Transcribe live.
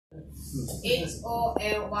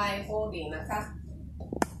HOLY holding นะคะ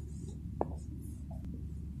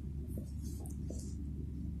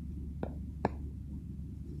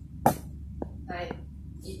はい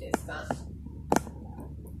いいですか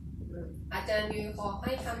อาจารย์ยูขอใ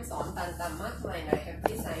ห้คำสอนต่างๆมากมายใน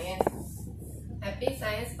Happy Science Happy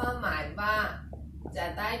Science เป้าหมายว่าจะ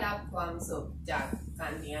ได้รับความสุขจากกา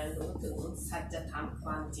รเรียนรู้ถึงสัจธรรมค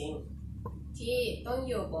วามจริงที่ต้อง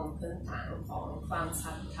อยู่บนพื้นฐานของความศ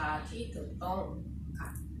รัทธาที่ถูกต้องค่ะ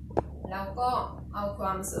แล้วก็เอาคว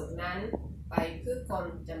ามสุขนั้นไปเพื่อคน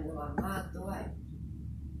จำนวนมากด้วย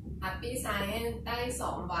Happy Science ได้ส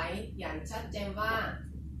อนไว้อย่างชัดเจนว่า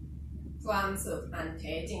ความสุขอันแ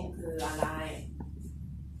ท้จริงคืออะไร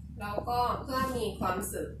แล้วก็เพื่อมีความ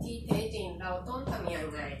สุขที่แท้จริงเราต้องทำอย่าง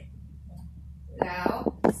ไรแล้ว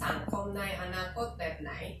สังคมในอนาคตแบบไห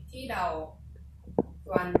นที่เราค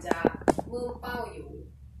วรจะมุ่งเป้าอยู่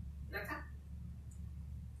นะคะ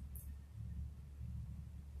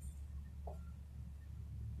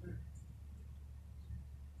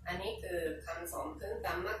อันนี้คือคำสอนพื้นฐ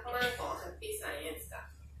านมากๆของ Happy Science ค่ะ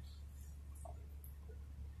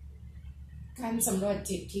การสำรวจ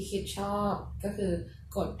จิตที่คิดชอบก็คือ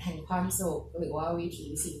กฎแห่งความสุขหรือว่าวิถี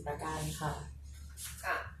4ประการค่ะ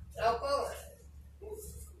ค่ะแล้วก็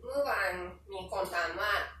เมื่อวานมีคนถามว่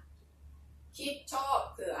าคิดชอบ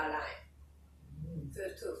คืออะไรคือ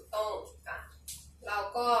ถูกต้องค่ะเรา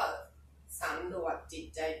ก็สำรวจจิต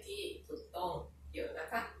ใจที่ถูกต้องอยู่นะ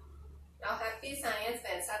คะแล้ว Happy Science เ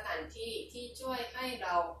ป็นสถานที่ที่ช่วยให้เร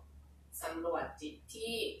าสำรวจจิต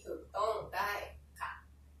ที่ถูกต้องได้ค่ะ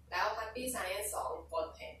แล้ว Happy Science สอนกฎ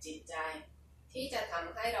แห่งจิตใจที่จะท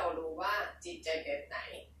ำให้เรารู้ว่าจิตใจแบบไหน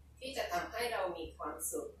ที่จะทำให้เรามีความ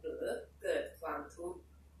สุขหรือเกิดความทุกข์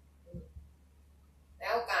แ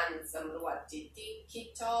ล้วการสำรวจจิตที่คิด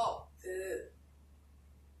ชอบคือ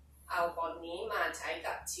เอากฎนี้มาใช้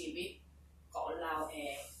กับชีวิตของเราเอ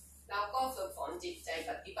งแล้วก็ฝึกฝนจิตใจ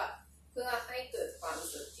ปฏิบัติเพื่อให้เกิดความ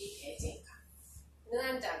สุขที่แท้จริงค่ะเนื่อ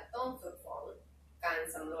งจากต้องฝึกฝนการ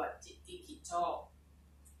สำรวจจิตที่คิดชอบ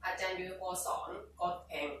อาจารย์ยูโฮสอนกฎ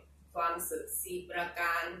แห่งความสุข4ประก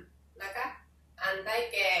ารนะคะอันได้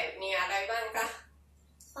แก่มีอะไรบ้างคะ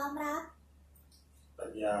ความรักปั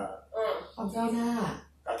ญญาความก้าวหน้า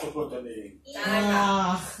การทบทวนตนเองใช่ค่ะ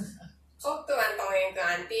ทบทวนตัวเองคือ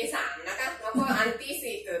อันที่3นะคะแล้วก็อัน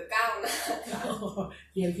ที่4คือก้าวหน้าค่ะ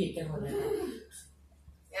เรียนผิดกันหมดเลย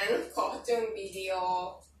งั้นขอชมวิดีโ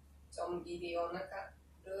อนะคะ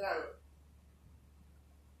เรื่อง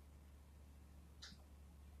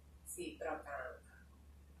4ประการ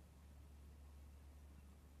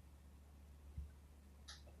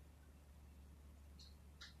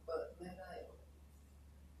เปิดไม่ได้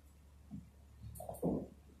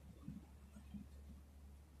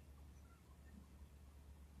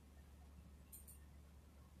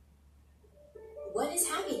What is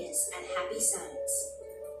happiness at Happy Science?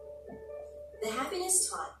 The happiness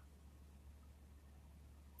taught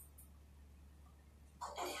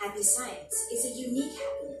at Happy Science is a unique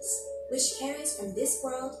happiness which carries from this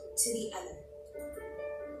world to the other.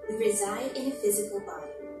 We reside in a physical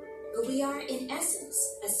body, but we are in essence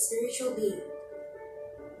a spiritual being.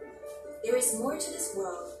 There is more to this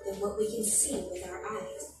world than what we can see with our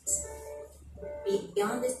eyes.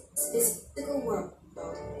 Beyond this physical world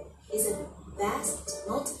is a vast,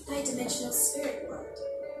 multi-dimensional spirit world.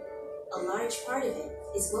 A large part of it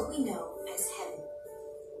is what we know as heaven.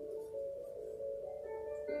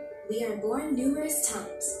 We are born numerous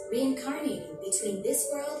times, reincarnating between this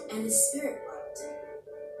world and the spirit world.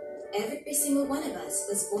 Every single one of us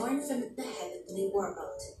was born from the heavenly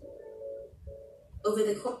world. Over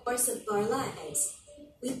the course of our lives,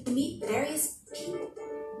 we meet various people,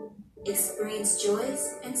 experience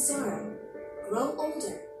joys and sorrow, grow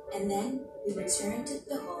older, and then we return to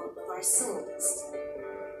the home of our souls.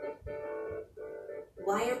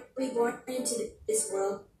 Why are we born into this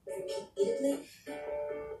world repeatedly?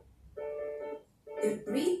 The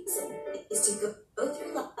reason is to go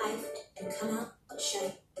through life and come out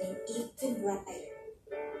shining even brighter,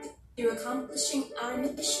 through accomplishing our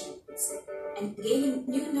missions and gaining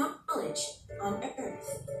new knowledge on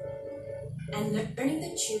earth. And learning the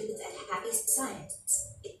truth at Happy Science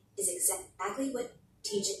is exactly what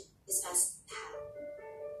teaches us how.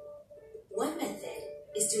 One method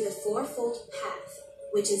is through the fourfold path,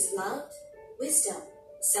 which is love, wisdom,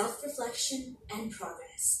 self-reflection, and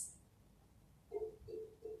progress.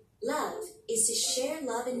 Love is to share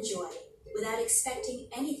love and joy without expecting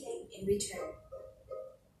anything in return.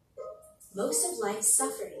 Most of life's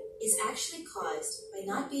suffering is actually caused by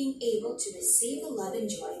not being able to receive the love and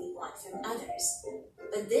joy we want from others.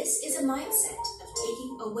 But this is a mindset of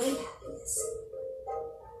taking away happiness.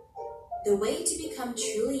 The way to become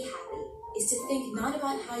truly happy is to think not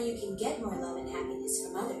about how you can get more love and happiness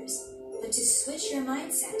from others, but to switch your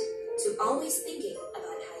mindset to always thinking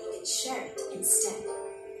about how you can share it instead.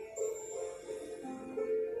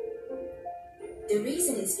 The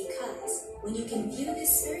reason is because when you can view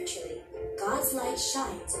this spiritually, God's light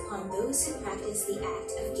shines upon those who practice the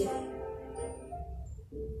act of giving.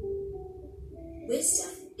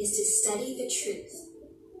 Wisdom is to study the truth.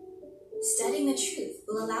 Studying the truth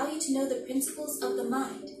will allow you to know the principles of the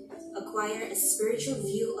mind, acquire a spiritual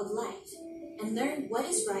view of life, and learn what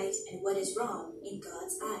is right and what is wrong in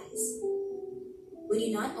God's eyes. When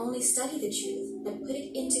you not only study the truth, but put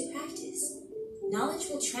it into practice, knowledge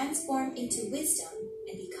will transform into wisdom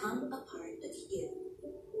and become a part of you.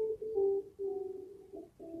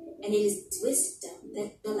 And it is wisdom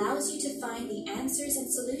that allows you to find the answers and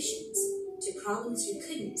solutions to problems you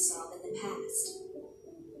couldn't solve in the past.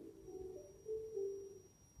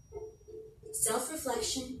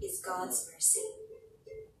 Self-reflection is God's mercy.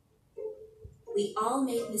 We all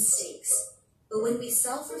make mistakes, but when we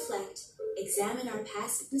self-reflect, examine our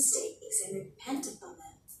past mistakes and repent upon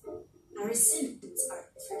them, our sins are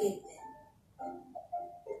forgiven.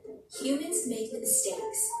 Humans make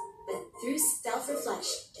mistakes, but through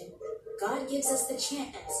self-reflection, God gives us the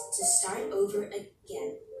chance to start over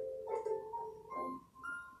again.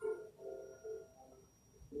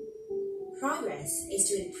 Progress is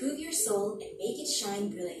to improve your soul and make it shine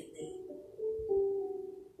brilliantly.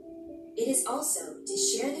 It is also to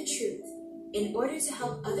share the truth in order to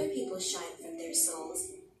help other people shine from their souls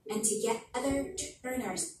and together turn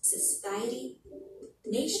our society,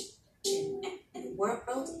 nation, and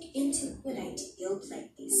world into an ideal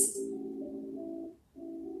place.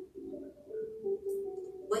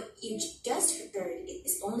 What you just heard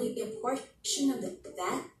is only a portion of the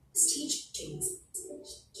vast teachings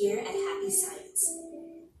here at Happy Science.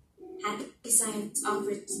 Happy Science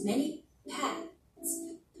offers many paths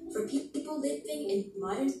for people living in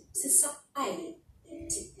modern society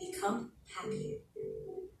to become happier.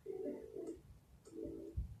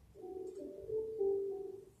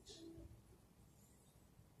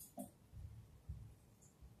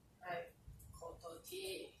 ขอตัวที่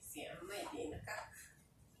เสียงไม่ดีนะคะ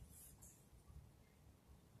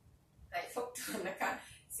ให้ทบทวนนะคะ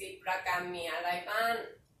10ประการมีอะไรบ้าง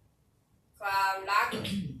ความรัก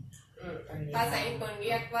ภาษาญี่ปุ่นเ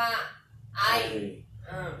รียกว่าไอ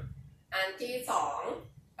อันที่สอง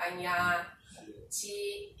ปัญญา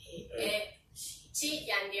ชี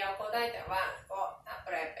อย่างเดียวก็ได้แต่ว่าก็ถ้าแป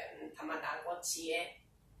ลเป็นธรรมดาก็ชี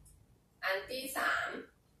อันที่สาม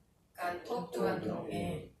การทบทวนตัวเอ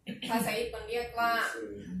งภาษาญี่ปุ่นเรียกว่า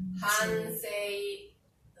ฮันเซ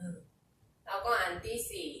แล้วก็อันที่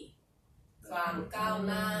สี่ความก้าว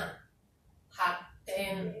หน้าหัดเต้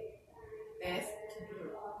นเบส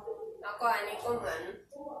แล้วก็อันนี้ก็เหมือน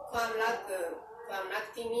ความรักคือความรัก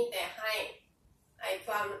ที่มีแต่ให้ค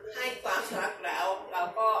วามรักแล้วเรา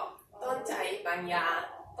ก็ต้องใช้ปัญญา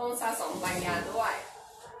ต้องสะสมปัญญาด้วย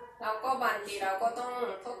แล้วก็บางทีเราก็ต้อง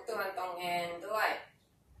ทบทวนตรงเองด้วย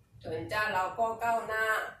ถึงจะเราก็ก้าวหน้า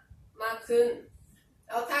มากขึ้นแ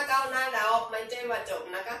ล้วถ้าก้าวหน้าแล้วไม่ใช่ว่าจบ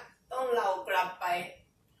นะคะต้องเรากลับไป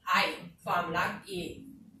ให้ความรักอีก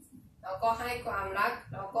แล้วก็ให้ความรัก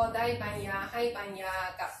แล้วก็ได้ปัญญาให้ปัญญา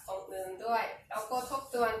กับคนอื่นด้วยแล้วก็ทบ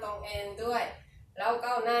ทวนตรงเองด้วยแล้ว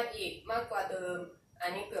ก้าวหน้าอีกมากกว่าเดิมอัน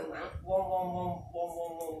นี้คือเหมือนว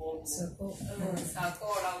งซาโก้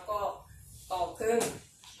เราก็โตขึ้น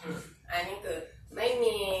อันนี้คือไม่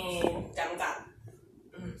มีจำกัด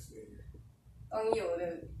ต้องอยู่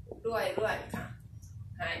ด้วยค่ะ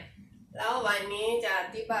แล้ววันนี้จะอ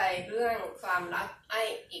ธิบายเรื่องความรัก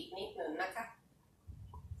อีกนิดหนึ่งนะคะ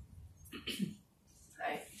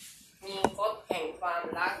มีกฎแห่งความ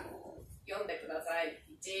รัก読んでください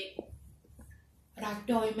1รัก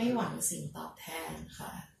โดยไม่หวังสิ่งตอบแทนค่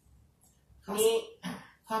ะ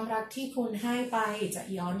ความรักที่คุณให้ไปจะ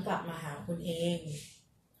ย้อนกลับมาหาคุณเอง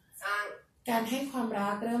การให้ความรั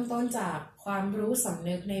กเริ่มต้นจากความรู้สำ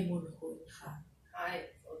นึกในบุญคุณค่ะ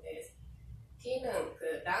ที่หนึ่งคื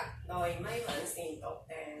อรักโดยไม่หวังสิ่งตอบแ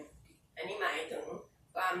ทนอันนี้หมายถึง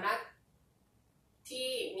ความรักที่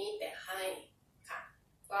มีแต่ให้ค่ะ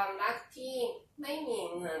ความรักที่ไม่มี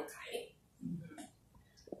เงื่อนไข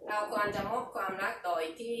เราควรจะมอบความรักโดย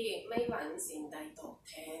ที่ไม่หวังสิ่งใดตอบ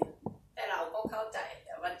แทนแต่เราก็เข้าใจแ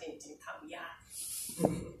ต่ว่าจริงๆทำยาก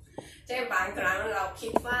เช่นบางครั้งเราคิ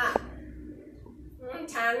ดว่า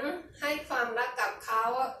ฉันให้ความรักกับเขา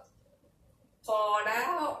พอแล้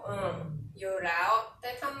วอยู่แล้วแต่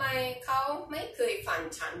ทำไมเขาไม่เคยฟัง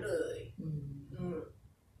ฉันเลย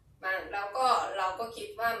เราก็คิด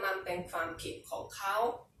ว่ามันเป็นความผิดของเขา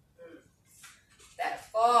แต่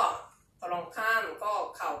ก็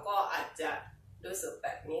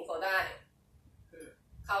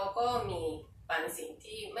ก็มีบางสิ่ง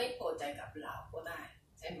ที่ไม่พอใจกับเราก็ได้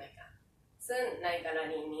ใช่ไหมคะซึ่งในกร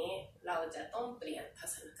ณีนี้เราจะต้องเปลี่ยนทั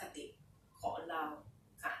ศนคติของเรา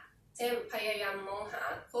ค่ะเช่นพยายามมองหา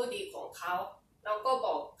ข้อดีของเขาเราก็บ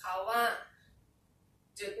อกเขาว่า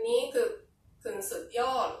จุดนี้คือคุณสุดย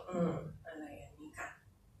อดอะไรอย่างนี้ค่ะ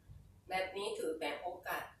แบบนี้ถือเป็นโอก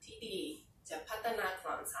าสที่ดีจะพัฒนาคว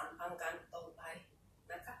ามสัมพันธ์กันต่อไป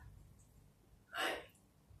นะคะ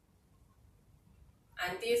อั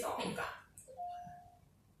นที่สองค่ะ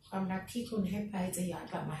ความรักที่คุณให้ไปจะย้อน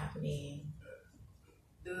กลับมาหาคุณเอง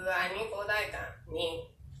ดูอันนี้ก็ได้ค่ะนี่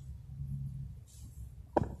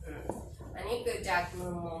อันนี้เกิดจากมุ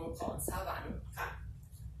มมองของสวรรค์ค่ะ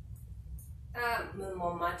ถ้ามุมมอ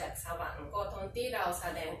งมาจากสวรรค์ก็ตอนที่เราแส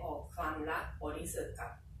ดงออกความรักบริสุทธิ์กั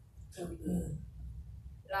บคนอื่น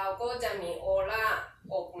เราก็จะมีออร่า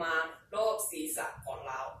ออกมารอบศีรษะของ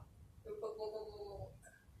เรา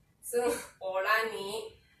ซึ่งออร่านี้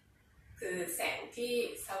คือแสงที่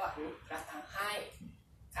สวรรค์ประทานให้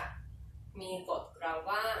ค่ะมีกฎเรา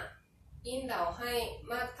ว่ายิ่งเราให้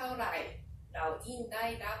มากเท่าไหร่เรายิ่งได้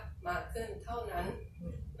รับมากขึ้นเท่านั้น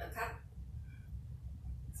นะคะ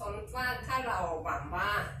สมมติว่าถ้าเราหวังว่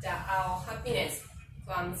าจะเอา happiness ค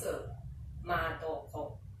วามสุขมาต่อ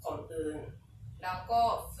คนอื่นแล้วก็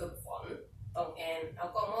ฝึกฝนตนเองแล้ว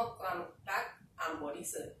ก็มอบความรักอันบริ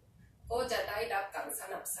สุทธิ์ก็จะได้รับการส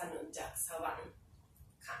นับสนุนจากสวรรค์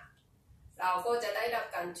ค่ะเราก็จะได้รับ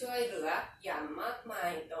การช่วยเหลืออย่างมากมา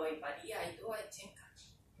ยโดยปริยายด้วยเช่นกัน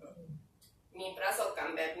มีประสบการ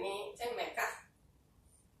ณ์แบบนี้ใช่ไหมคะ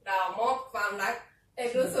เรามอบความรักแต่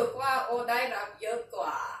รู้สึกว่าโอ้ได้รับเยอะก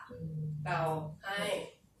ว่าเราให้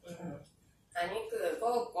อันนี้คือก็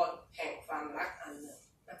กฎแห่งความรักอันหนึ่ง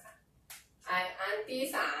นะคะอันที่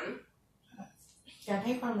สามการใ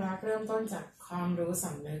ห้ความรักเริ่มต้นจากความรู้ส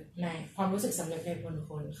ำนึกในความรู้สึกสำนึกในบุญ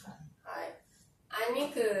คุณค่ะอันนี้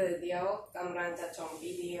คือเดี๋ยวกำลังจะชม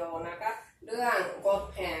วิดีโอนะคะเรื่องกฎ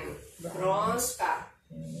แห่งบรอนซ์ค่ะ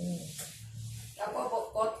แล้วก็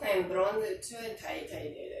กฎแห่งบรอนซ์ช่วยไทย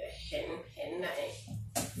เห็นไหน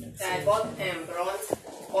แต่กฎแห่งบรอนซ์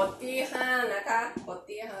กฎที่5นะคะกฎ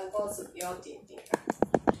ที่5ก็สุดยอดจริงๆค่ะ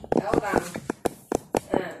แล้วกัน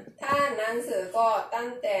ถ้าหนังสือก็ตั้ง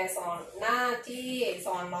แต่หน้าที่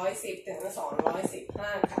210ถึง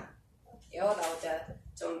215ค่ะเดี๋ยวเราจะ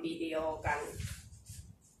ชมวิดีโอกัน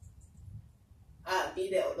ビ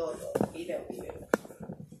デオどうぞビデオ何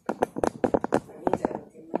じゃな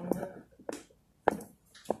くてあな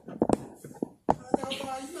た方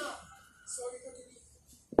は今そういう時に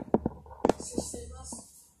接していま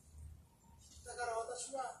すだから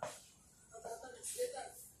私はあなた方に告げた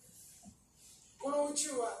いこの宇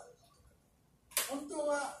宙は本当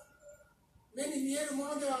は目に見えるも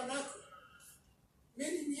のではなく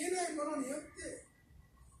目に見えないものによって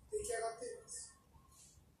出来上がっています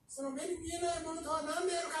その目に見えないものとは何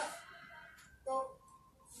であるかと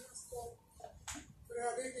言いますと、これ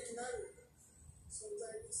は霊的なる存在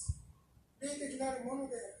です。霊的なるもの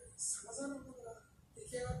でさまざまなものが出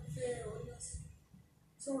来上がっております。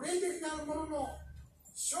その霊的なるものの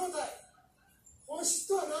正体、本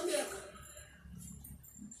質とは何であるか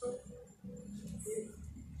と言えば、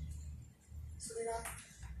それが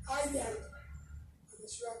愛であると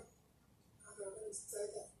私はあなた方に伝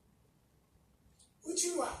えたい。宇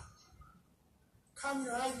宙は神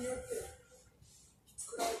の愛によって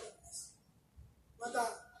作られたのです。また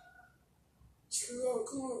地球を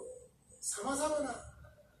含むさまざまな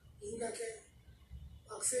銀河系、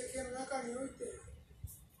惑星系の中において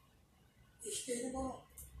生きているもの、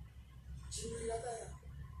人類型や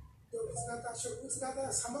動物型、植物型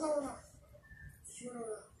やさまざまな生き物が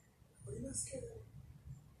おりますけれども、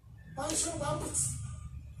万象万物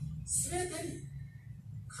すべてに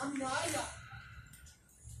神の愛が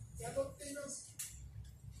宿っています。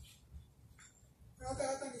あなた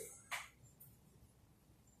方に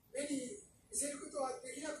目に見せることは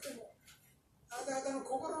できなくても、あなた方の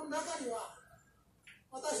心の中には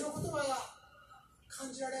私の言葉が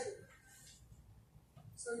感じられる、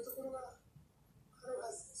そういうところがある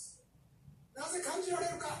はずです。なぜ感じら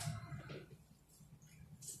れるか、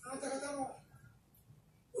あなた方の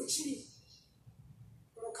うちに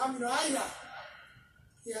この神の愛が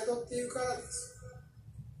宿っているからです。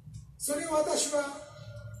それを私は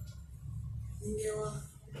人間は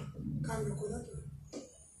神の子だと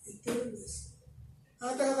言っているんです。あ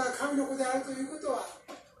なた方が神の子であるということは、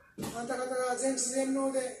あなた方が全知全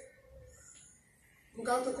能で向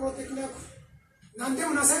かうところできなく何で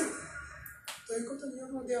もなせるということによ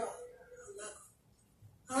るのではなく、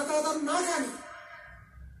あなた方の中に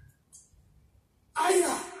愛が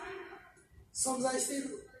存在してい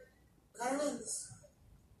るからなんです。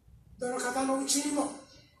どの方のうちにも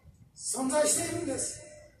存在しているんです。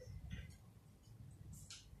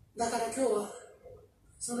だから今日は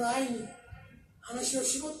その愛に話を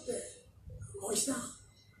絞ってもう一段語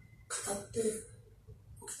って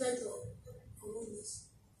おきたいと思うんで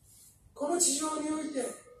す。この地上において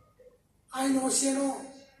愛の教えの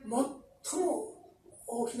最も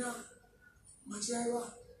大きな間違いは、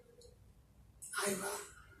愛は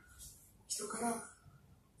人から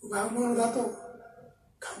奪うものだと考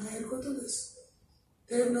えることです。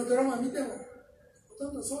テレビのドラマ見てもほ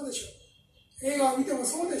とんどそうでしょう。映画を見ても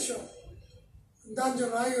そうでしょう。男女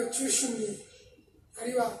の愛を中心に、あ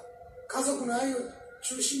るいは家族の愛を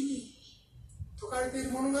中心に説かれてい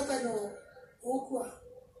る物語の多くは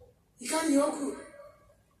いかによく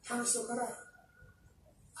他の人から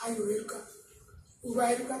愛を得るか奪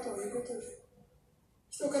えるかということで、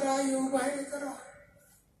人から愛を奪えるから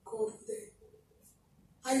幸福で、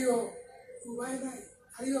愛を奪えない、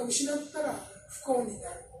あるいは失ったら不幸にな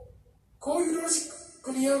る、こういうロジッ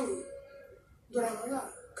クによるドラマが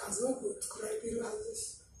数多く作られているはずで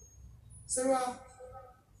す。それは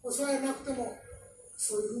教わらなくても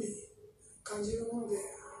そういうふうに感じるもので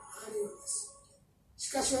あるようです。し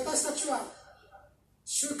かし私たちは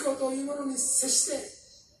宗教というものに接して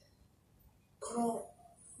この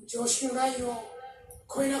常識のラインを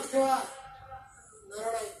超えなくてはならな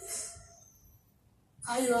いんです。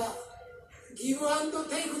愛はギブアンド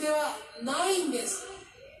テイクではないんです。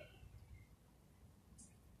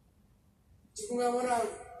自分がもらう、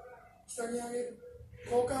人にあげる、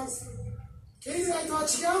交換する、経済とは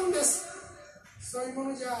違うんです。そういうも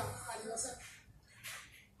のじゃありません。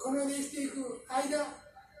この世で生きていく間、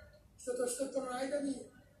人と人との間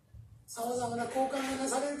にさまざまな交換がな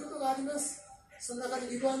されることがあります。その中に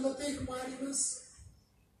ギブアンドテイクもあります。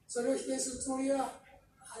それを否定するつもりはあ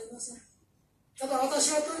りません。ただ私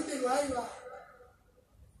が説いている愛は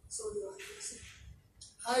そうではありま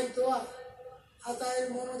せん。愛とは与え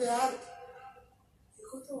るものであるという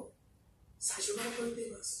ことを最初から説いて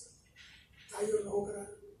います。太陽の方から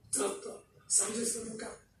ずっと30数年間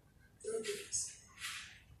説いています。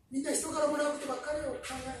みんな人からもらうことばっかりを考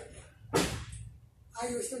えて、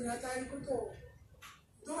愛を人に与えることを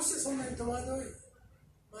どうしてそんなに戸惑い、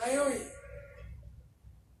迷い、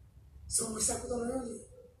そうしたことのように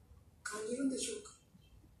感じるんでしょうか。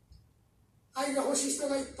愛が欲しい人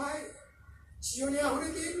がいっぱい地上にあふ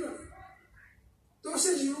れているのに、どうし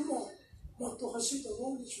て自分ももっと欲しいと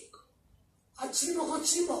思うんでしょうか。あっちにもこっ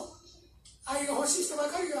ちにも愛が欲しい人ば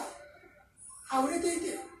かりがあふれてい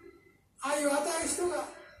て、愛を与える人が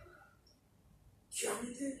極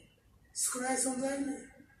めて少ない存在に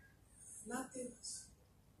なっています。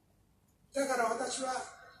だから私は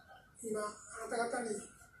今あなた方に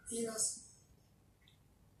言います。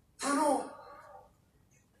他の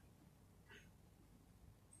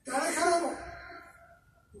誰からも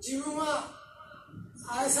自分は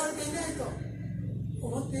愛されていないと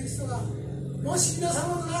思っている人がもし皆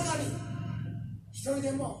様の中に一人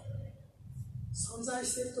でも存在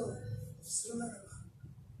しているとするならば、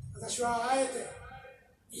私はあえて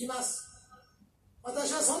言います。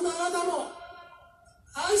私はそんなあなたも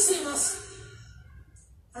愛しています。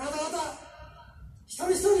あなた方一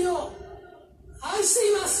人一人を愛し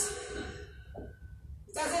ています。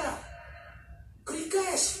だから繰り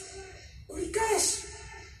返し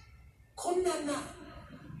困難な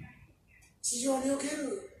地上におけ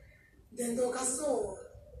る伝道活動を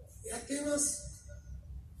やっています。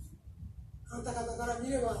あなた方から見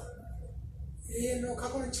れば永遠の過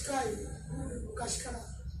去に近い昔から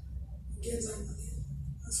現在ま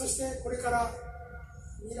で、そしてこれから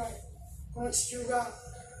未来、この地球が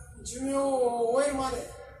寿命を終えるまで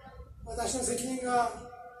私の責任が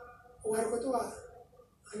終わることは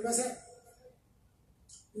ありません。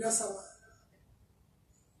皆様、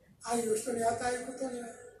愛を人に与えることには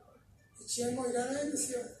1円もいらないんで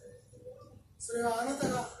すよ。それはあなた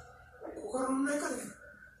が心の中で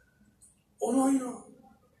思いの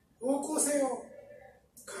方向性を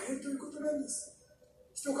変えるということなんです。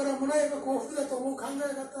人からもらえば幸福だと思う考え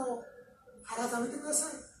方を改めてくださ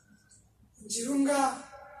い。自分が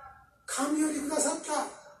神よりくださった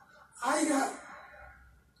愛が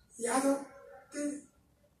宿って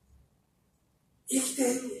生き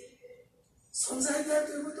ている存在である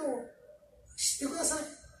ということを知ってください。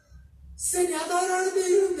すでに与えられてい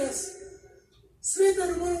るんです。すべて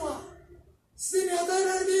のものはすでに与え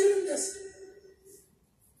られているんです。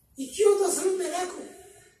生きようとするんでなく、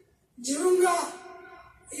自分が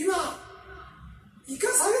今生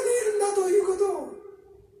かされているんだということを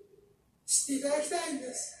知っていただきたいん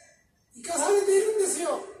です。生かされているんです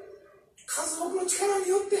よ。数多くの力に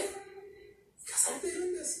よって生かされている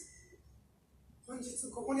んです。本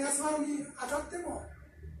日ここに集まるにあたっても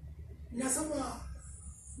皆様は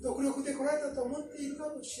独力で来られたと思っているか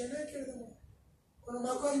もしれないけれども、この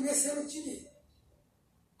幕張メッセの地に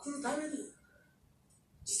来るために、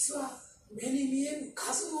実は目に見える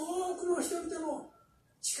数多くの人々の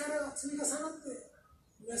力が積み重なって、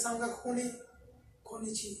皆さんがここに今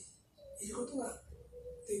日いることが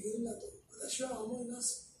できるんだと私は思いま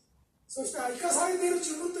す。そして生かされている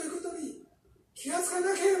自分ということに気がつか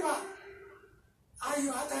なければ、愛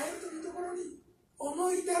を与えるというところに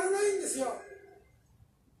思い至らないんですよ。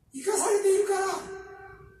生かされているから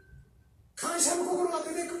感謝の心が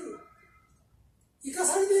出てくる。生か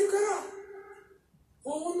されているから黄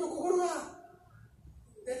金の心が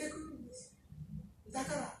出てくるんです。だ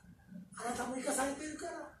からあなたも生かされているか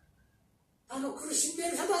ら、苦しんで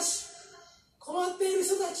いる人たち、困っている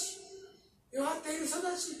人たち、弱っている人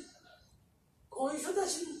たち、こういう人た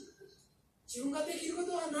ちに自分ができるこ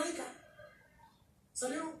とはないか、そ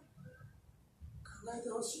れを考えて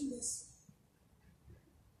ほしいんです。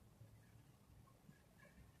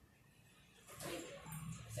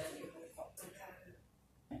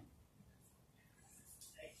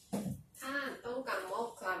ถ้าต้องการมอบ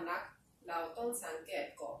ความรักเราต้องสังเกต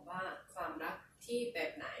ก่อนว่าความรักที่แบ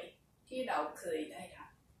บไหนที่เราเคยได้รั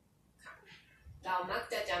บค่ะเรามัก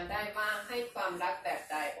จะจำได้ว่าให้ความรักแบบ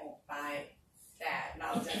ใดออกไปแต่เรา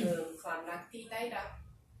จะลืมความรักที่ได้รับ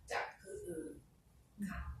จากผู้อื่น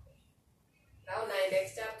ค่ะแล้วในเด็ก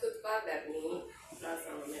จะพูดว่าแบบนี้เรา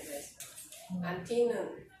ฟังในเด็กอันที่หนึ่ง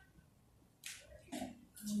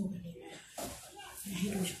ให้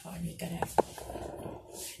ดูเฉพาะนี้ก็ได้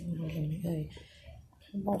เห็นไหมเอ่ย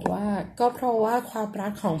บอกว่าก็เพราะว่าความรั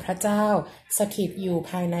กของพระเจ้าสถิตอยู่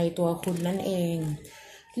ภายในตัวคุณนั่นเอง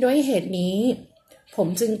ด้วยเหตุนี้ผม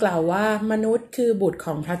จึงกล่าวว่ามนุษย์คือบุตรข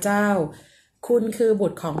องพระเจ้าคุณคือบุ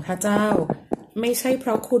ตรของพระเจ้าไม่ใช่เพร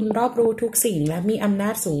าะคุณรอบรู้ทุกสิ่งและมีอำนา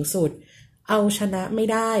จสูงสุดเอาชนะไม่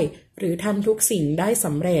ได้หรือทำทุกสิ่งได้ส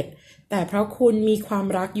ำเร็จแต่เพราะคุณมีความ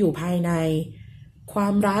รักอยู่ภายในควา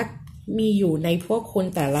มรักมีอยู่ในพวกคุณ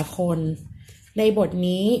แต่ละคนในบท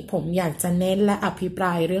นี้ผมอยากจะเน้นและอภิปร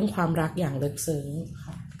ายเรื่องความรักอย่างลึกซึ้ง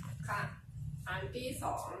ค่ะค่ะอันที่ส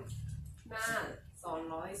องหน้า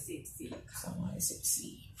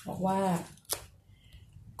214บอกว่า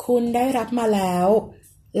คุณได้รับมาแล้ว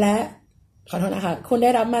และขอโทษนะคะคุณได้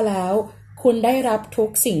รับมาแล้วคุณได้รับทุก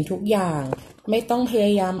สิ่งทุกอย่างไม่ต้องพย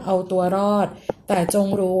ายามเอาตัวรอดแต่จง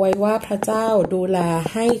รู้ไว้ว่าพระเจ้าดูแล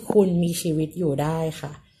ให้คุณมีชีวิตอยู่ได้ค่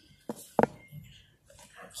ะ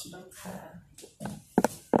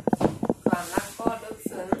ความรักก็ลึก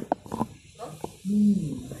ซึ้ง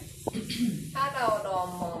ถ้าเราลอง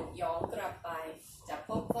มองย้อนกลับไปจะ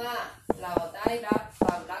พบว่าเราได้รับคว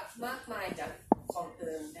ามรักมากมายจากคน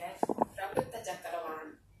อื่นและพระพุทธจักรวาล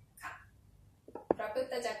ค่ะพระพุท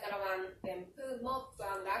ธจักรวาลเป็นผู้มอบคว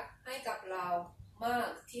ามรักให้กับเรามาก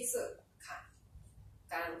ที่สุดค่ะ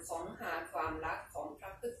การค้นหาความรักของพร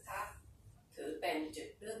ะพุทธถือเป็นจุด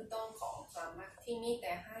เริ่มต้นของความรักที่มีแ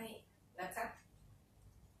ต่ให้นะคะ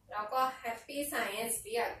แล้วก็ Happy Science เ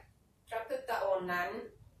รียกพระพุทธองค์นั้น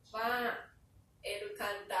ว่าเอรุคั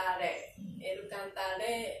นตาเ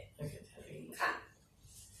ร่ค่ะ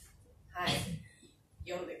ให้読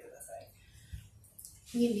んでください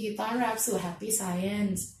ยินดีต้อนรับสู่ Happy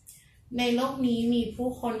Science ในโลกนี้มีผู้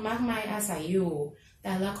คนมากมายอาศัยอยู่แ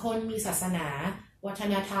ต่ละคนมีศาสนาวัฒ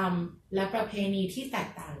นธรรมและประเพณีที่แตก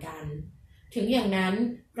ต่างกันถึงอย่างนั้น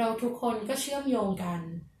เราทุกคนก็เชื่อมโยงกัน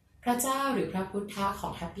พระเจ้าหรือพระพุทธขอ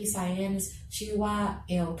ง Happy Science ชื่อว่า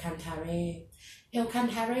เอลคันทาเ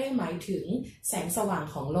ร่หมายถึงแสงสว่าง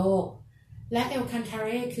ของโลกและเอลคันทาเ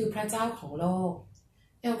ร่คือพระเจ้าของโลก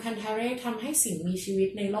เอลคันทาเร่ทำให้สิ่งมีชีวิต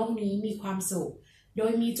ในโลกนี้มีความสุขโด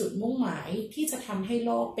ยมีจุดมุ่งหมายที่จะทำให้โ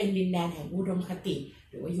ลกเป็นดินแดนแห่งอุดมคติ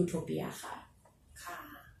หรือว่ายูโทเปียค่ะ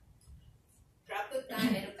พระพุทธ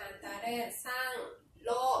เอลคันทาเร่สร้างโ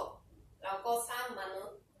ลกแล้วก็สร้างมนุษ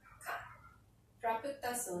ย์ค่ะพระพุทธ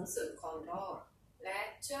สูงสุดของโลกและ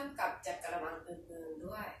เชื่อมกับจักรวาลอื่นๆ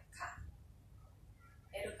ด้วยค่ะ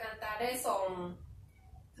เอลคันตาได้ส่ง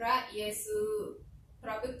พระเยซูพ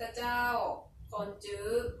ระพุทธเจ้าคนจื้อ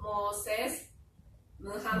โมเสส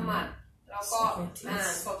มุฮัมมัดแล้วก็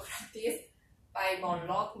โซเคราติสไปบน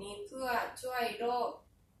โลกนี้เพื่อช่วยโลก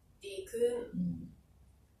ดีขึ้น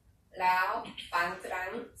แล้วบางครั้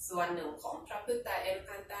งส่วนหนึ่งของพระพุทธเอล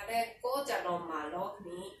คันตาเร่ก็จะลงมาโลก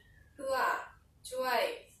นี้เพื่อช่วย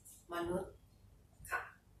มนุษย์ค่ะ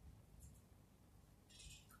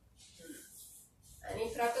อันนี้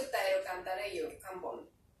พระพุทธเอลคันตาเร่อยู่ข้างบน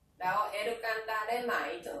แล้วเอลคันตาเร่หมาย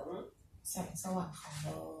ถึงแสงสว่างของโล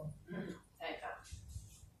กใช่ค่ะ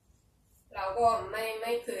เราก็ไ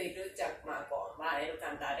ม่เคยรู้จักมาก่อนว่าเอลคั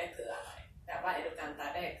นตาเร่คืออะไรแต่ว่าเอลคันตา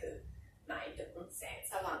เร่คือ หมายถึงแสง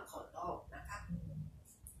สว่างของโลกนะคะ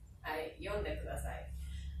読んでください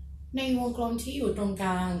ในวงกลมที่อยู่ตรงก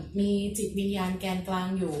ลางมีจิตวิญญาณแกนกลาง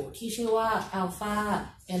อยู่ที่ชื่อว่าอัลฟา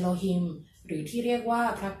เอโลฮิมหรือที่เรียกว่า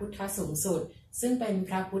พระพุทธสูงสุดซึ่งเป็นพ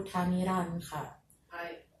ระพุทธนิรันดร์ค่ะ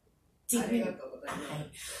จิตวิญญาณ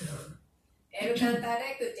เอรุคันตาเร่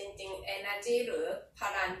คือจริงๆ energy หรือพ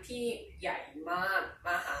ลังที่ใหญ่มากม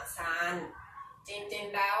หาศาลจริง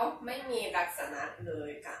ๆแล้วไม่มีลักษณะเล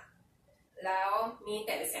ยค่ะแล้วมีแ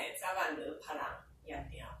ต่แสงสว่างหรือพลังอย่าง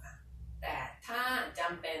เดียวค่ะแต่ถ้าจ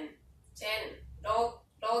ำเป็นเช่นโ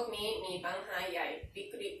ลกนี้มีปัญหาใหญ่วิ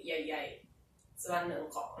กฤตใหญ่ๆส่วนหนึ่ง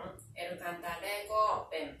ของเอรุคันตาเร่ก็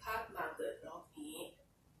เป็นภาพมาเกิดโลกนี้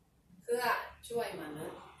เพื่อช่วยมนุ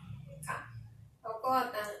ษย์ค่ะแล้วก็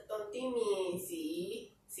ตรงที่มี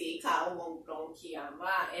สีขาววงกลมเขียน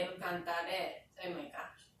ว่าเอรุคันตาเร่ใช่ไหมคะ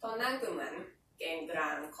ตรงนั้นคือเหมือนแกนกล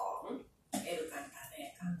างของเอรุคันตาเร่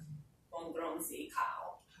ค่ะวงกลมสีขาว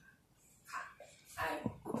ค่ะ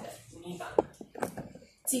นี่บ้าง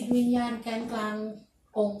จิตวิญญาณแกนกลาง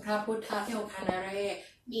องค์พระพุทธเอลคานาเร่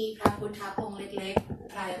มีพระพุทธองค์เล็ก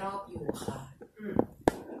ๆรายรอบอยู่ค่ะ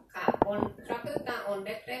ค่ะองค์พระพุทธองค์เ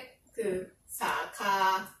ล็กๆคือสาขา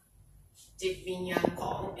จิตวิญญาณข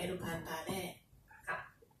องเอรุคันตาเร่ค่ะ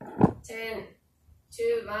เช่น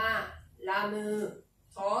ชื่อว่าลามู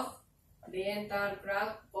ทอสเรียนตาลกราฟ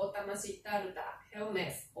โปตามาซิตาลุตาเฮลเม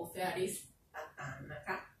สโอเฟอริสต่างๆนะค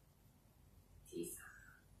ะที่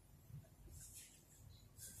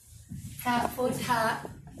พระพุทธ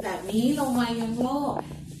แบบนี้ลงมายังโลก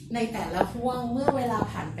ในแต่ละห่วงเมื่อเวลา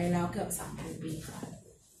ผ่านไปแล้วเกือบ 3,000 ปีค่ะ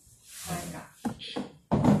ใช่ค่ะ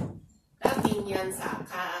และวิญญาณสา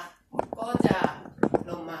ขาก็จะ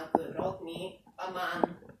ลงมาเกิดโลกนี้ประมาณ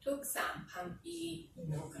ทุก 3,000 ปี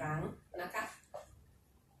หนึ่งครั้งนะคะ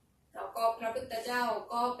แล้วก็พระพุทธเจ้า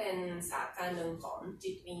ก็เป็นสาขาหนึ่งของ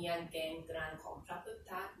จิตวิญญาณแกนกลางของพระพุท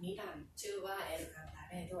ธนิรันดร์ชื่อว่าเอรุคันตา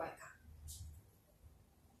เร่ด้วยค่ะ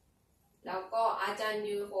แล้วก็อาจารย์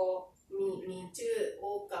ยูโฮมีชื่อโอ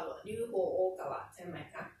กาวะยูโฮโอกาวะใช่ไหม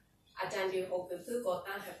คะอาจารย์ยูโฮคือผู้ก่อ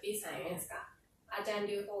ตั้ง Happy Science ค่ะอาจารย์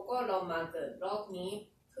ยูโฮก็ลงมาเกิดโลกนี้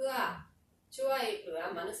เพื่อช่วยเหลือ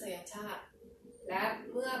มนุษยชาติและ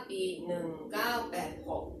เมื่อปี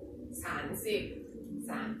1986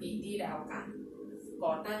 33 ปีที่แล้วค่ะก่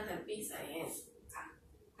อตั้ง Happy Science ค่ะ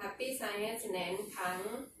Happy Science เน้นทั้ง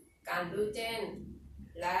การรู้แจ้ง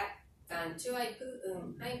และการช่วยผู้อื่น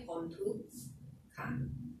ให้พ้นทุกข์ค่ะ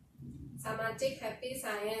สมาชิก Happy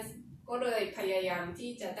Science ก็เลยพยายาม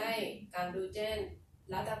ที่จะได้การรู้แจ้ง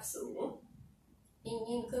ระดับสูง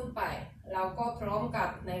ยิ่งขึ้นไปเราก็พร้อมกับ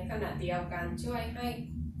ในขณะเดียวกันช่วยให้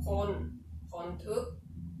คนพ้นทุกข์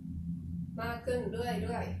มากขึ้นด้วย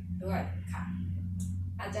ค่ะ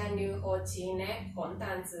อาจารย์ยูโฮชี้แนะผลท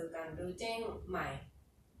างสื่อการรู้แจ้งใหม่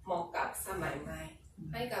เหมาะกับสมัยใหม่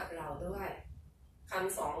ให้กับเราด้วยค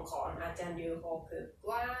ำสอนของอาจารย์ยูโฮคือก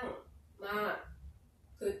ว้างมาก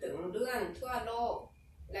คือถึงเรื่องทั่วโลก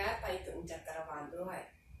และไปถึงจักรวาลด้วย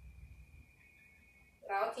แ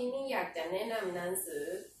ล้วที่นี่อยากจะแนะนำหนังสือ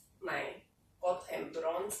ใหม่กฎแห่งบร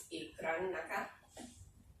อนซ์อีกครั้งนะคะ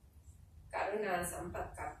กรุณาสัมผัส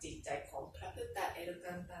กับจิตใจของพระพุทธเอรุ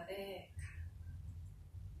คันตาเร่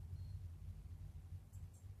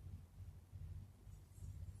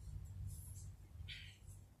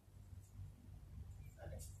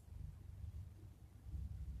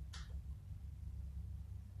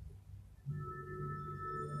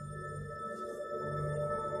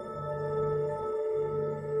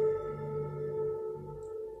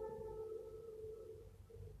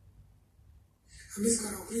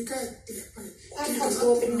ความถ่อมตั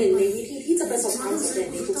วเป็นหนึ่งในวิธีที่จะประสบความสำเร็จ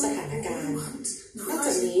ในทุกสถานการณ์ นอกจ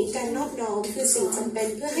ากนี้การนอบน้อมคือสิ่งจำเป็น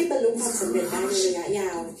เพื่อให้บรรลุความสำเร็จได้ในระยะยา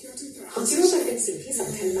วผมคิดว่ามันเป็นสิ่งที่ส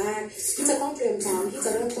ำคัญมากที่จะต้องเตรียมพร้อมที่จะ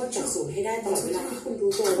เริ่มต้นจากศูนย์ให้ได้ตลอดเวลาที่คุณ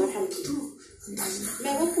รู้ตัวว่าทำผิดแ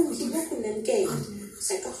ม้ว่าคุณคิดว่าคุณนั้นเก่งแ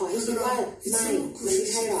ต่ก็ขอให้คิดว่ามันไม่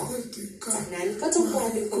ใช่หรอกจากนั้นก็จงกลาย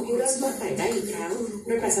เป็นคนที่เริ่มต้นใหม่ได้อีกครั้งโด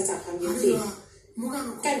ยปราศจากความยึดติด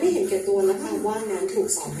การไม่เห็นแก่ตัวและความว่างนั้นถูก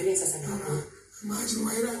สอนไว้ในศาสนาพุทธ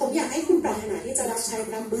ผมอยากให้คุณปรารถนาที่จะรับใช้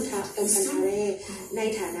พระพุทธเอลคันตาเร่ใน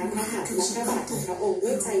ฐานะพระหัตถ์และพระบาทของพระองค์ด้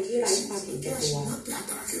วยใจที่ไร้ความเห็นแก่ตัว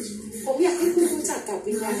ผมอยากให้คุณรู้จักกับ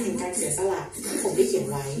วิญญาณแห่งการเสียสละที่ผมได้เขียน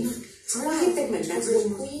ไว้ว่าให้เป็นเหมือนนักบุญ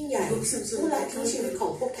ผู้ยิ่งใหญ่ผู้ละทิ้งชีวิตขอ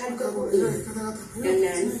งพวกท่านเพื่อผู้อื่นดัง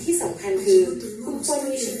นั้นที่สำคัญคือคุณควร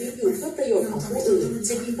มีชีวิตอยู่เพื่อประโยชน์ของผู้อื่นเ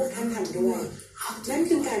ช่นที่พวกท่านทำด้วยนั่น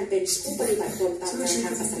คือการเป็นผู้ปฏิบัติตนตามแนวท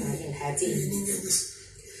างศาสนาอย่างแท้จริง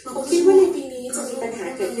ผมคิดว่าในปีนี้จะมีปัญหา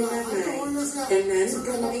เกิดขึ้นมากมายดังนั้นเร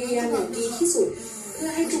าพยายามอย่างดีที่สุดเพื่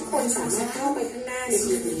พื่อให้ทุกคนสามารถก้าวไปข้างหน้าใน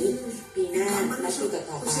ปีนี้ปีหน้าและปี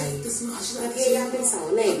ต่อๆไปมาพยายามเป็นเสา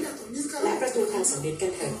เหล็กและประตูทางสำเร็จกั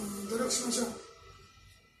นเถอะ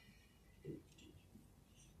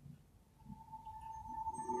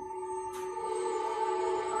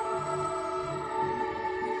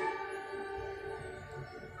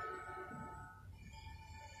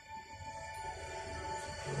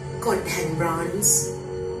กฎแห่งบรอนซ์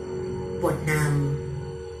บทนำ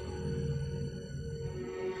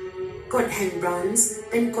กฎแห่งบรอนซ์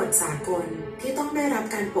เป็นกฎสากลที่ต้องได้รับ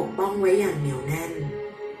การปกป้องไว้อย่างเหนียวแน่น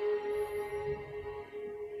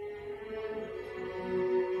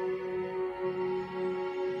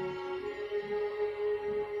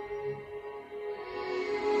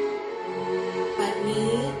บัด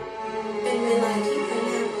นี้เป็นเวลาที่พระ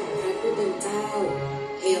นามของพระผู้เป็นเจ้า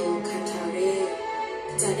เอลคาทาเร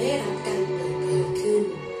จะได้รับการเปิดเผยขึ้น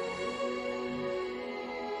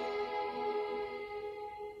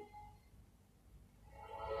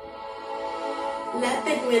และเ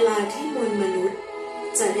ป็นเวลาที่มวลมนุษย์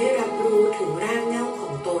จะได้รับรู้ถึงรากเหง้าขอ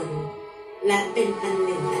งตนและเป็นอันห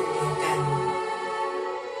นึ่งอันเดียวกัน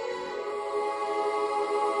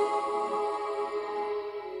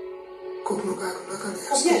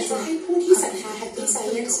ผมอยากจะให้ผู้ที่ศรัทธา Happy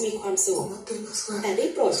Science มีความสุขแต่ได้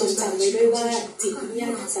โปรดทรงจำไว้ด้วยว่าจิตวิญญา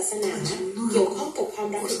ณศาสนาเกี่ยวข้องกับความ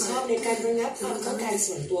รับผิดชอบในการระงับความต้องการ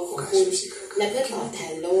ส่วนตัวของคุณและเพื่อตอบแท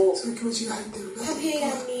นโลกความพยาย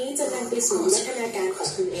ามนี้จะนำไปสู่วัฒนาการของ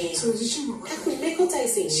คุณเองถ้าคุณไม่เข้าใจ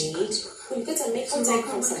สิ่งนี้คุณก็จะไม่เข้าใจค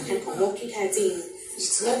วามสำคัญของโลกที่แท้จริง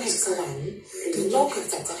โลกแห่งสวรรค์หรือโลกแห่ง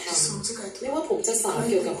สัจธรรมไม่ว่าผมจะสอน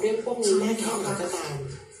เกี่ยวกับเรื่องพวกนี้มากแค่ไหนก็ตาม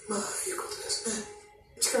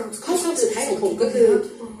ข้อความสุดท้ายของผมก็คือ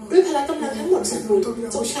ด้วยพละกำลังทั้งหมดของคุณ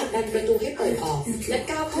จงผลักดันประตูให้เปิดออกและ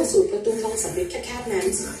ก้าวเข้าสู่ประตูทองสำริดแคบๆนั้น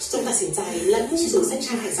จงตัดสินใจและมุ่งสู่เส้นท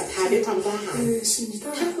างแห่งศรัทธาด้วยความกล้าหาญ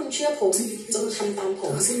ถ้าคุณเชื่อผมจงทำตามผ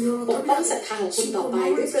มปกป้องศรัทธาของคุณต่อไป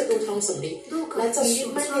ด้วยประตูทองสำริดและจงยึด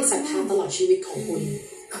มั่นในศรัทธาตลอดชีวิตของคุณ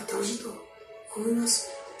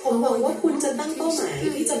ผมหวังว่าคุณจะตั้งเป้าหมาย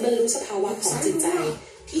ที่จะบรรลุสภาวะของจิตใจ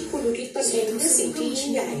ที่คุณอุทิศตนเองเพื่อสิ่งที่ยิ่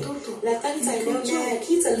งใหญ่และตั้งใจแน่วแน่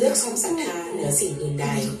ที่จะเลือกความศรัทธาเหนือสิ่งอื่นใด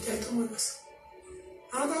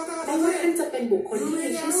ไม่ว่าท่านจะเป็นบุคคลที่มี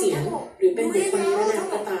ชื่อเสียงหรือเป็นบุคคลนิรนาม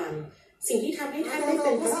ก็ตามสิ่งที่ทำให้ท่านได้เ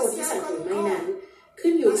ป็นพระโพธิสัตว์หรือไม่นั้นขึ้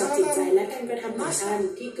นอยู่กับจิตใจและการกระทำของท่าน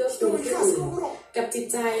ที่เกื้อกูลผู้อื่นกับจิต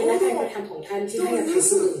ใจและการกระทำของท่านที่ให้อภัย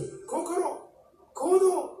ผู้อื่น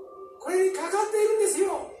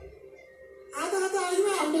ท่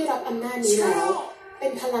านได้รับอำนาจนี้แล้วเ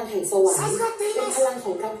ป็นพลังแห่งสวรรค์เป็นพลังข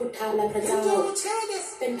องพระพุทธและพระเจ้า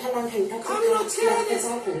เป็นพลังแห่งพระพุทธและพระเ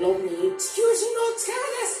จ้าของโลกนี้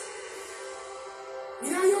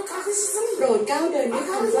โปรดก้าวเดินด้วย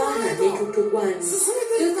ความกล้าหาญในทุกๆวัน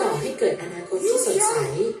เพื่อก่อให้เกิดอนาคตที่สดใส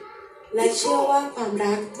และเชื่อว่าความ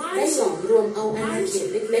รักได้หลอมรวมเอาอาณาเขต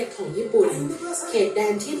เล็กๆของญี่ปุ่นเขตแด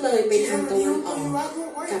นที่เลยไปทางตะวันออก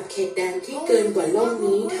กับเขตแดนที่เกินกว่าโลก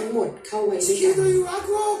นี้ทั้งหมดเข้าไว้ด้วยกัน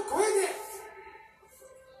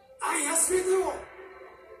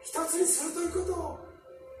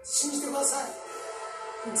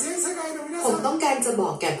ผมต้องการจะบอ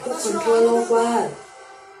กแก่ผู้คนทั่วโลกว่า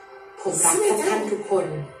ผมรักพวกท่านทุกคน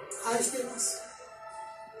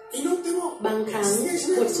บางครั้ง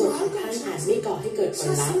บทสวดของท่านอาจไม่ก่อให้เกิดผ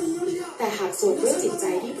ลลัพธ์แต่หากสวดด้วยจิตใจ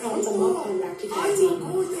ที่พร้อมจะมอบความรักที่แท้จริง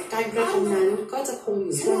การกระทำนั้นก็จะคงอ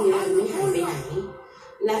ยู่ชั่วนิรันดร์ไม่หายไปไหน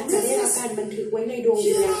และจะได้รับการบันทึกไว้ในดวง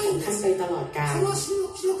วิญญาณของท่านไปตลอดกาล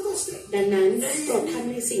ดังนั้นโปรดท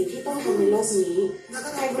ำในสิ่งที่ต้องทำในโลกนี้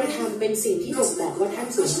การกระทำเป็นสิ่งที่บ่งบอกว่าท่าน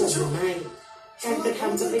สูงส่งหรือไม่การกระท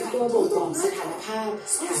ำจะเป็นตัวบ่งบอกสถานภาพ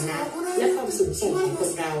ฐานะและความสูงส่งของค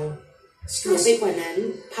นเราเหนือไปกว่านั้น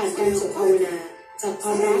ผ่านการสวดภาวนาจากคว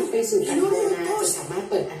ามรักไปสู่การภาวนาจะสามารถ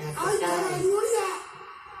เปิดอนาคตได้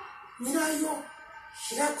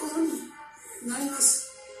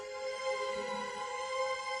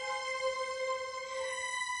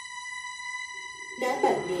ณ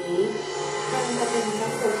บัดนี้เรามาเป็นพระ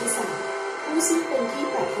โพธิสัตว์ผู้ซึ่งเป็นที่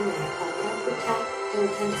ปรารถนาของพระพุทธเอล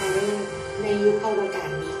คันทาเรในยุคอวกาศ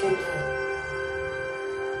นี้กันเถิด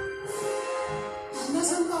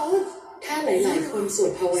ถ้าหลายๆคนสว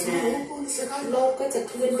ดภาวนาโลกก็จะเ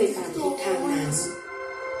คลื่อนไปตามทิศทางนั้น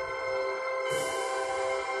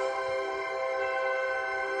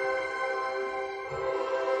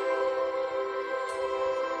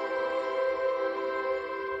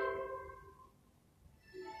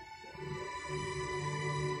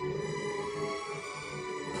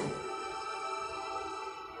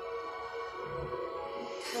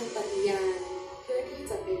ทำปฏิญาณเพื่อที่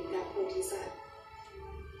จะเป็นพระโพธิสัตว์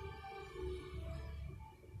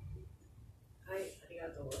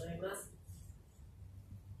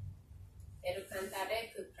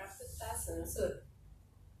สุด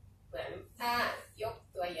เหมือนถ้ายก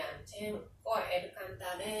ตัวอย่างเช่นก็เอลคันต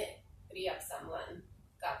าเล่เปรียบเสมือน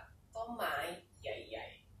กับต้นไม้ใหญ่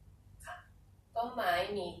ๆค่ะต้นไม้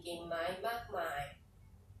มีกิ่งไม้มากมาย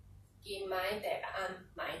กิ่งไม้แต่ละอัน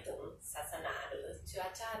หมายถึงศาสนาหรือเชื้อ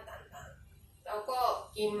ชาติต่างๆแล้วก็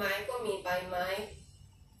กิ่งไม้ก็มีใบไม้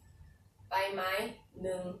ห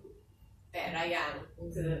นึ่งแต่ละอย่าง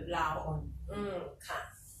คือเราค่ะ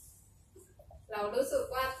เรารู้สึก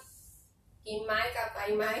ว่ากิ่งไม้กับใบ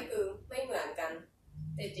ไม้คือไม่เหมือนกัน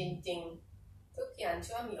แต่จริงๆทุกอย่างเ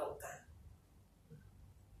ชื่อมโยงกัน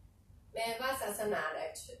แม้ว่าศาสนาและ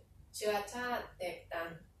เชื้อชาติแตกต่าง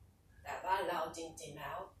แต่ว่าเราจริงๆแ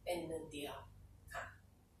ล้วเป็นหนึ่งเดียวค่ะ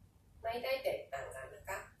ไม่ได้แตกต่างกันนะ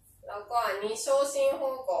คะแล้วก็อันนี้โชชินโฮ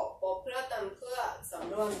โกะปกเพื่อทำเพื่อส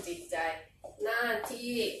ำรวมจิตใจหน้า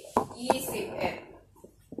ที่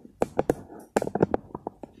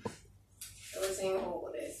21โชชินโฮโก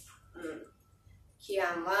ะですเขีย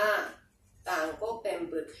นว่าต่างก็เป็น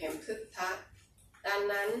บุตรแห่งพุทธะดัง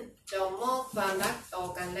นั้นจงมอบความรักต่อ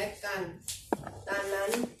กันและกันดังนั้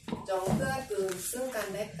นจงเกื้อกูลซึ่งกัน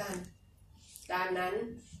และกันดังนั้น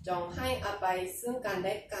จงให้อภัยซึ่งกันแล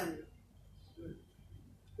ะกัน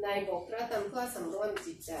ในบทพระธรรมเพื่อสำรวม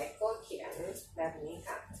จิตใจก็เขียนแบบนี้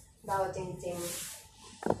ค่ะเราจริง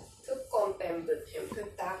ๆทุกคนเป็นบุตรแห่งพุท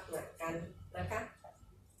ธะเหมือนกันนะคะ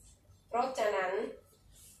เพราะฉะนั้น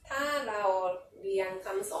ถ้าเราเรียนค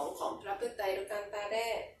ำสอนของพระพุทธไตรกันตาได้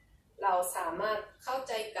เราสามารถเข้าใ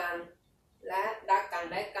จกันและรักกัน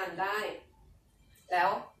และกันได้แล้ว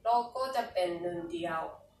โลกก็จะเป็นหนึ่งเดียว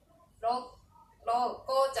โลก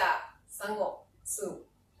ก็จะสงบสุข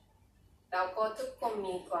แล้วก็ทุกคน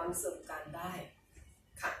มีความสุขกันได้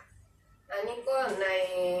ค่ะอันนี้ก็ใน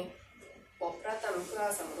บทพระธรรมเพื่อ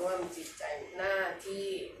สำรวมจิตใจหน้า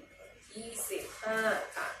ที่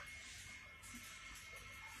25ค่ะ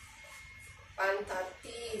บรรทัด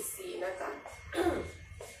ที่4นะคะ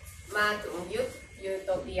มาถึงยุคยูโท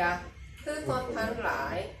เปียคือคนทั้งหลา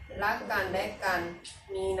ยรักกันและกัน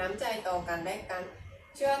มีน้ำใจต่อกันและกัน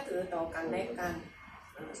เชื่อถือต่อกันและกัน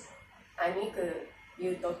อันนี้คือ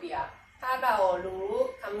ยูโทเปียถ้าเรารู้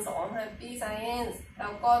คำสอน Happy Science แล้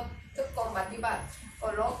วก็ทุกคนปฏิบัติ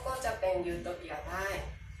โลกก็จะเป็นยูโทเปียได้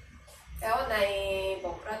แล้วในบ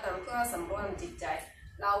ทพระธรรมเพื่อสำรวมจิตใจ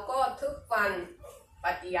เราก็ทุกวันป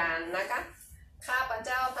ฏิญาณนะคะข้าพเ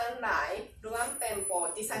จ้าทั้งหลายล้วนเป็นโพ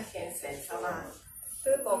ธิสัตว์แห่งแสงสว่างเ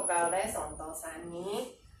พื่อบอกเราและสอนต่อสารนี้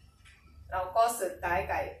เราก็สุดท้าย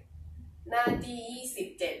กับหน้าที่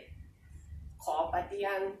27ขอปฏิญ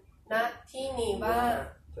าณหน้าที่นี้ว่า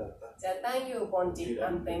จะตั้งอยู่บนจิตอั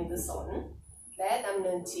นเป็นกุศลและดำเ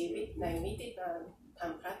นินชีวิตในวิถีทางท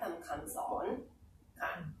ำพระธรรมคำสอนค่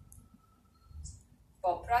ะบ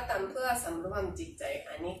อกพระธรรมเพื่อสำรวมจิตใจ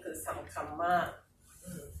อันนี้คือสำคัญมาก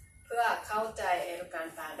เพื่อเข้าใจเอลการ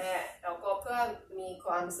ตาแด้แล้วก็เพื่อมีค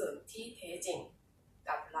วามสุขที่แท้จริง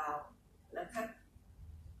กับเรานะคะ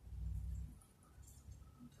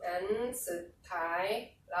งั้นสุดท้าย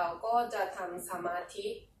เราก็จะทำสมาธิ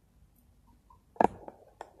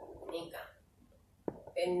นี่ค่ะ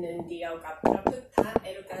เป็นหนึ่งเดียวกับพระพุทธเอ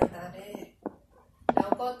ลการตาแด้แล้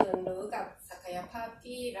วก็ตื่นรู้กับศักยภาพ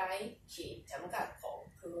ที่ไร้ขีดจำกัดของ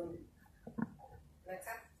คุณนะค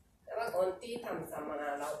ะแต่ว่าคนที่ทำสัมมนา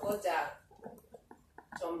เราก็จะ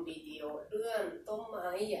ชมวิดีโอเรื่องต้นไม้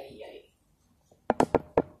ใหญ่ๆ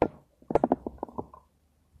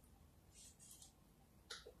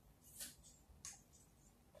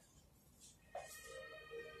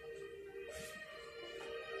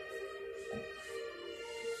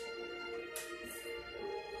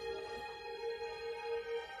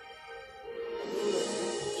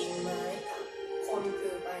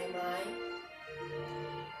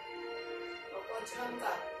เชื่อม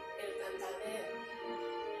กับเอลกันตาเล่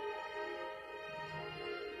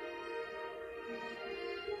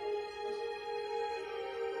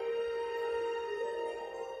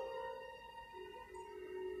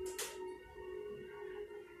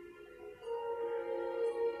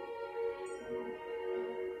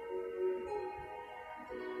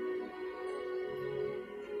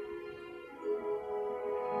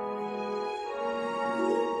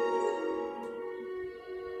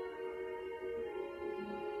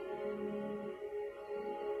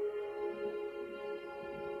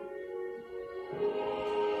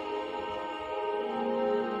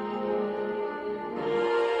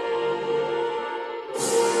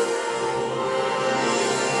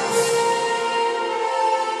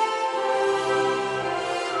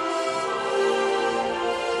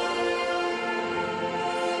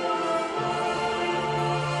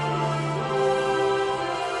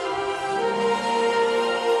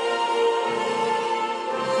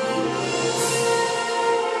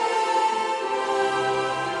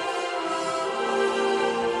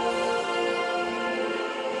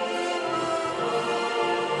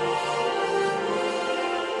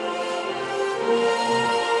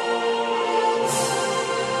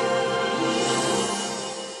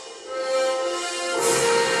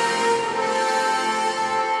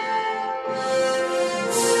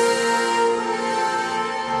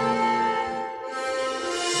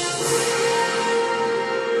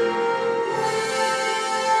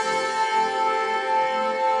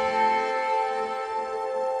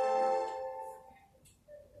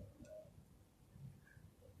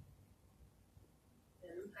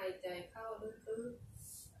หายใจเข้าลึกๆ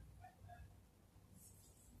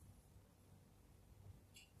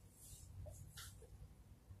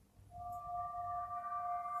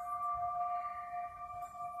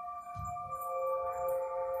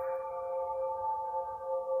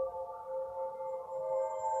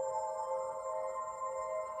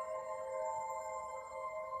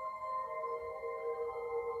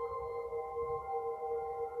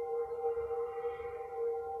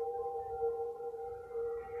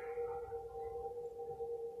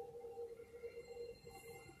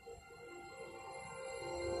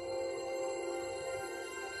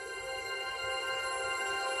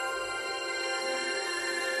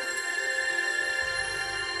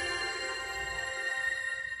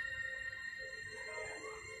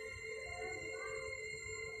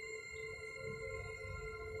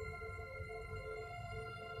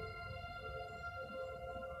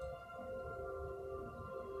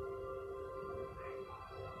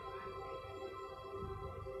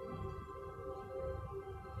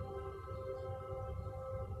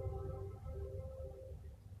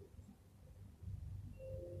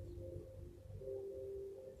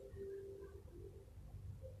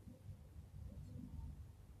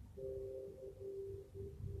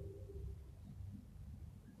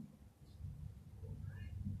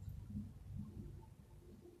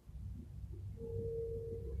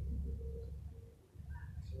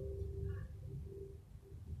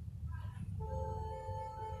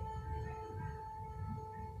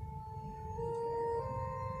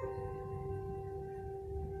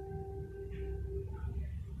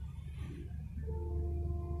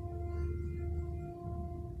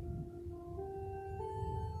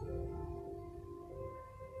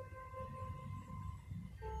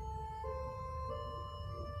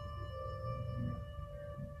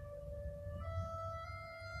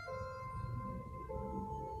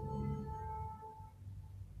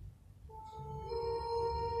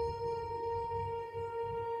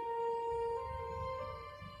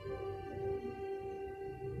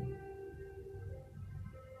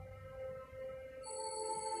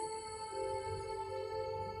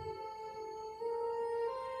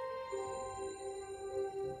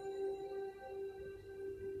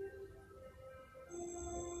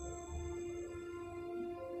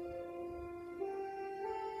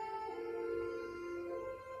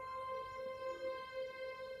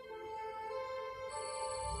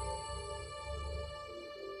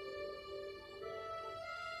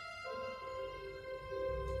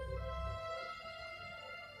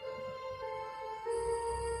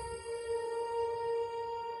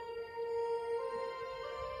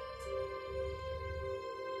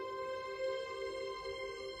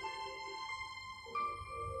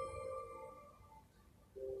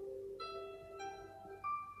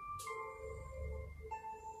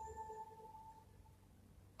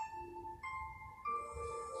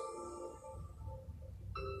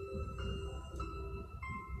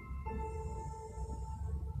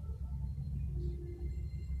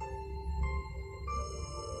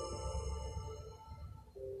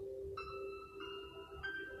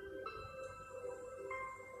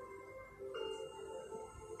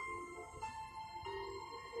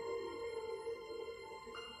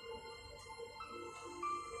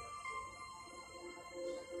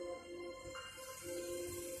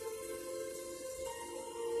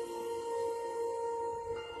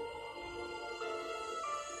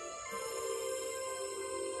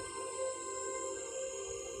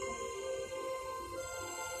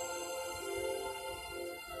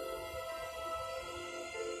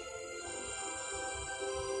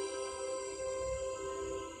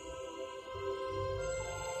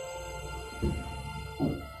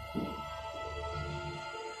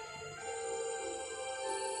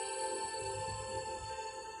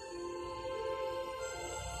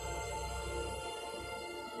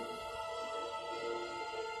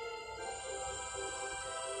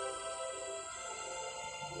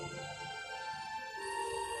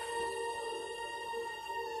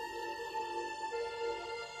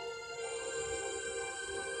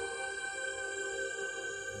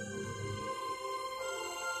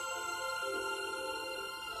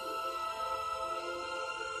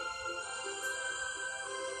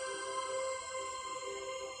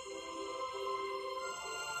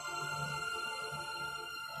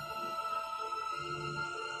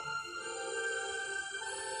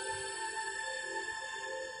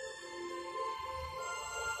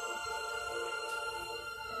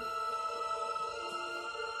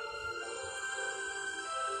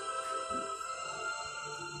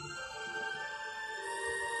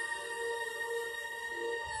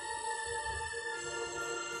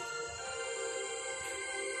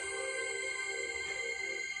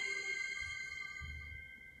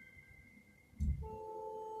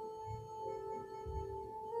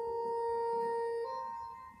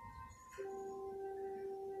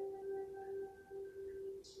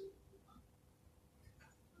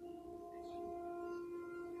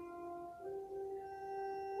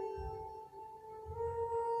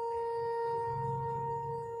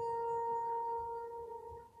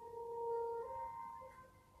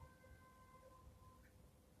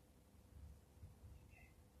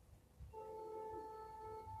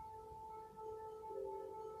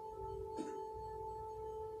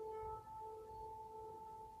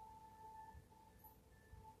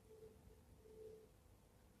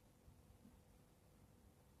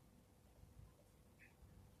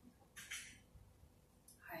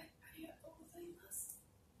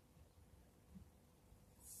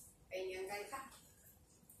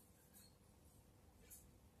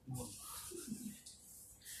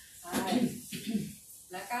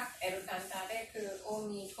เอรุกันตาเร่คือโอ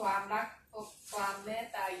มีความรักความเมต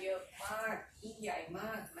ตาเยอะมากยิ่งใหญ่ม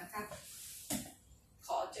ากนะคะข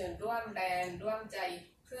อเชิญร่วมแรงร่วมใจ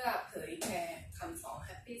เพื่อเผยแผ่คำสอน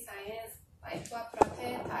Happy Science ไปทั่วประเท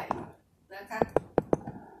ศไทยนะคะ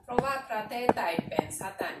เพราะว่าประเทศไทยเป็นส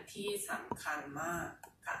ถานที่สำคัญมาก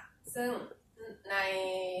ค่ะซึ่งใน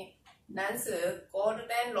หนังสือ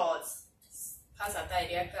Golden Road ภาษาไทย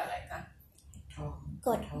เรียกอะไรคะก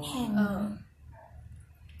ฎแห่ง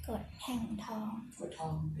กฎแห่งทองกดทอ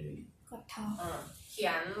งกฎทองเขี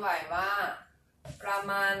ยนไว้ว่าประ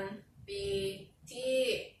มาณปีที่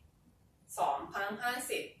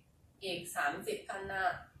2050อีก30ข้างหน้า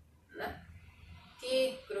นะที่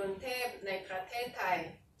กรุงเทพในประเทศไทย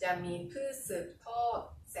จะมีผู้สืบทอด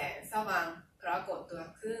แสงสว่างปรากฏตัว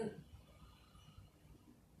ขึ้น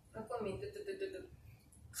แล้วก็มี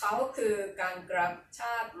เขาคือการกลับช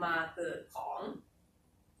าติมาเกิดของ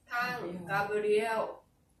ท่านกาเบรียล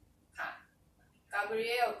ค่ะกาเบ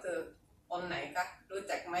รียลคือคนไหนคะรู้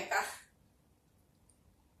จักไหมคะ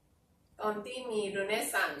ตอนที่มีเรเน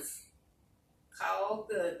ซานส์เขา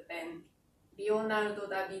เกิดเป็นลีโอนาร์โด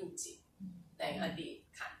ดา วินชีในอดีต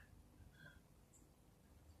ค่ะ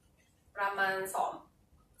ประมาณ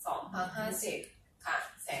2050ค่ะ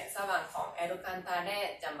แสงสว่างของเอรุกันตาเร่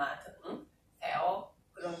จะมาถึงแถว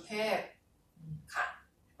กรุงเทพค่ะ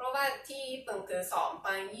เพราะว่าที่ญี่ปุ่นคือ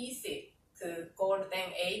2020คือ Golden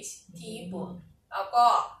Age ที่ญี่ปุ่นแล้วก็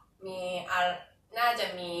มีน่าจะ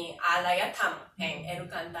มีอารยธรรมแห่งเอรุ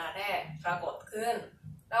กันตาเร่ปรากฏขึ้น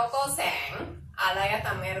แล้วก็แสงอารยธร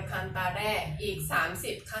รมเอรุกันตาเร่อีก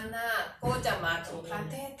30ข้างหน้าก็จะมาถึงประ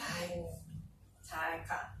เทศไทยใช่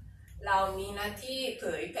ค่ะเรามีหน้าที่เผ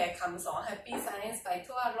ยแผ่คำสอน Happy Science ไป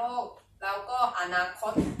ทั่วโลกแล้วก็อนาค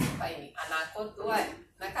ตไปอนาคตด้วย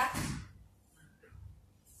นะคะ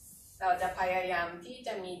เราจะพยายามที่จ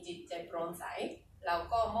ะมีจิตใจโปร่งใสแล้ว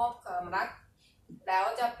ก็มอบความรักแล้ว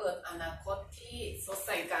จะเปิดอนาคตที่สดใส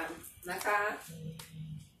กันนะคะ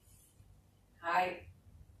はい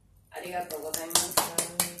ありがとうございます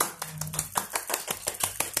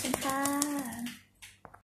ค่ะ